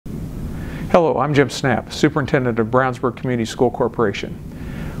Hello, I'm Jim Snapp, Superintendent of Brownsburg Community School Corporation.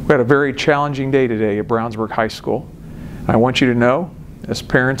 We had a very challenging day today at Brownsburg High School. I want you to know, as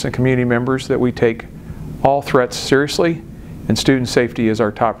parents and community members, that we take all threats seriously and student safety is our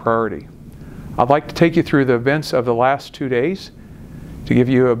top priority. I'd like to take you through the events of the last 2 days to give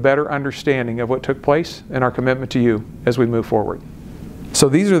you a better understanding of what took place and our commitment to you as we move forward. So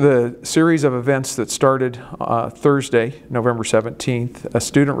these are the series of events that started Thursday, November 17th. A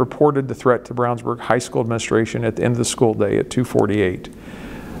student reported the threat to Brownsburg High School administration at the end of the school day at 2:48.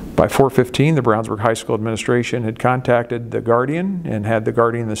 By 4:15, the Brownsburg High School administration had contacted the guardian and had the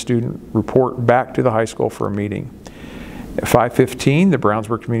guardian and the student report back to the high school for a meeting. At 5:15, the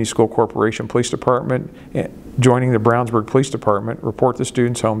Brownsburg Community School Corporation Police Department, joining the Brownsburg Police Department, report the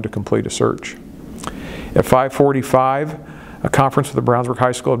students home to complete a search. At 5:45, a conference with the Brownsburg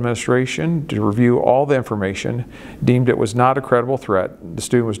High School administration to review all the information deemed it was not a credible threat. The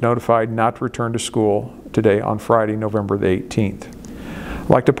student was notified not to return to school today on Friday, November the 18th. I'd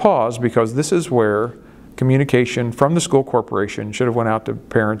like to pause because this is where communication from the school corporation should have went out to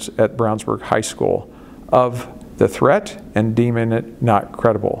parents at Brownsburg High School of the threat and deeming it not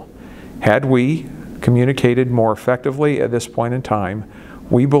credible. Had we communicated more effectively at this point in time,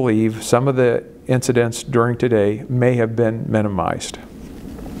 we believe some of the incidents during today may have been minimized,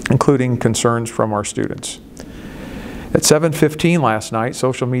 including concerns from our students. At 7:15 last night,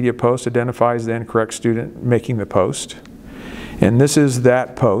 social media post identifies the incorrect student making the post. And this is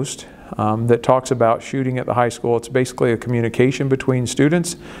that post that talks about shooting at the high school. It's basically a communication between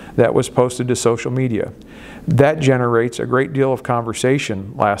students that was posted to social media. That generates a great deal of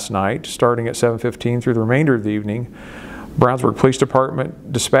conversation last night, starting at 7:15 through the remainder of the evening. Brownsburg Police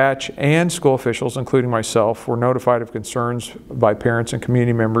Department, dispatch, and school officials, including myself, were notified of concerns by parents and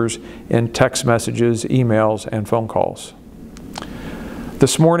community members in text messages, emails, and phone calls.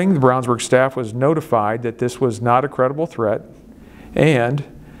 This morning, the Brownsburg staff was notified that this was not a credible threat, and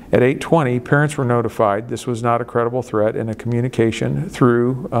at 8:20, parents were notified this was not a credible threat in a communication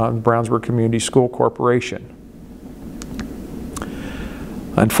through Brownsburg Community School Corporation.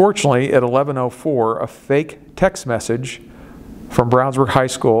 Unfortunately, at 11:04, a fake text message from Brownsburg High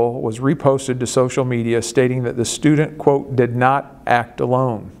School was reposted to social media stating that the student, quote, did not act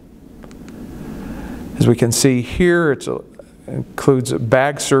alone. As we can see here, it includes a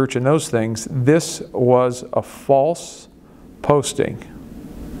bag search and those things. This was a false posting.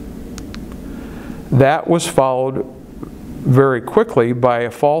 That was followed very quickly by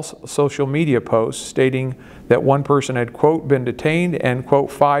a false social media post stating that one person had, quote, been detained and, quote,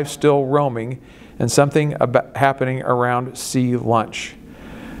 5 still roaming, and something happening around C lunch.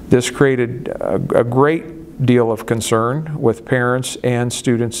 This created a great deal of concern with parents and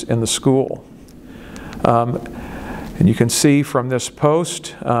students in the school. And you can see from this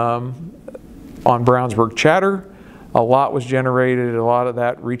post on Brownsburg Chatter, a lot was generated. A lot of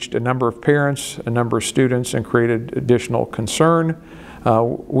that reached a number of parents, a number of students, and created additional concern.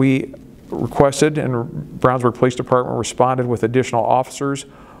 We requested, and Brownsburg Police Department responded with additional officers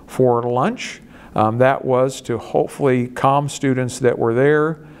for lunch. That was to hopefully calm students that were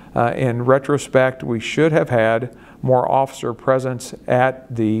there. In retrospect, we should have had more officer presence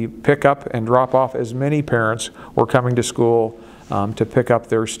at the pickup and drop off, as many parents were coming to school to pick up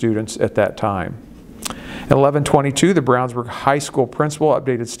their students at that time. At 11:22, the Brownsburg High School principal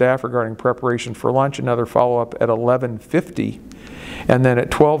updated staff regarding preparation for lunch. Another follow-up at 11:50. And then at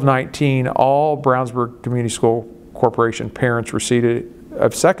 12:19, all Brownsburg Community School Corporation parents received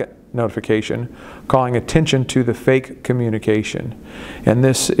a second notification calling attention to the fake communication. And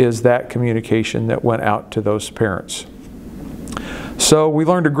this is that communication that went out to those parents. So we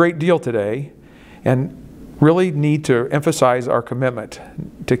learned a great deal today and really need to emphasize our commitment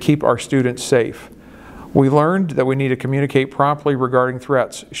to keep our students safe. We learned that we need to communicate promptly regarding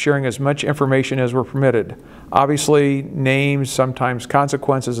threats, sharing as much information as we're permitted. Obviously, names, sometimes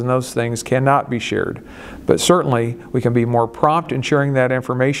consequences, and those things cannot be shared. But certainly, we can be more prompt in sharing that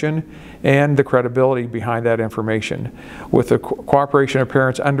information and the credibility behind that information, with the cooperation of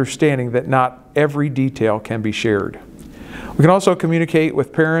parents understanding that not every detail can be shared. We can also communicate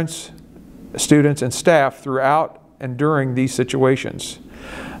with parents, students, and staff throughout and during these situations.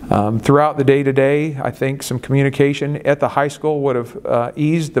 Throughout the day today, I think some communication at the high school would have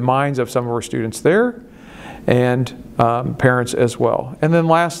eased the minds of some of our students there and parents as well. And then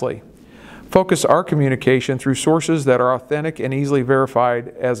lastly, focus our communication through sources that are authentic and easily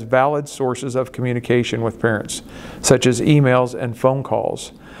verified as valid sources of communication with parents, such as emails and phone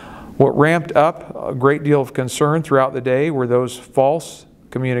calls. What ramped up a great deal of concern throughout the day were those false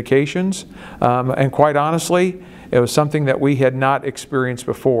communications, and quite honestly, it was something that we had not experienced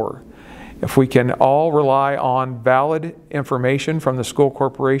before. If we can all rely on valid information from the school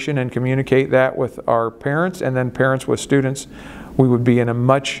corporation and communicate that with our parents and then parents with students, we would be in a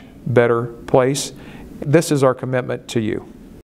much better place. This is our commitment to you.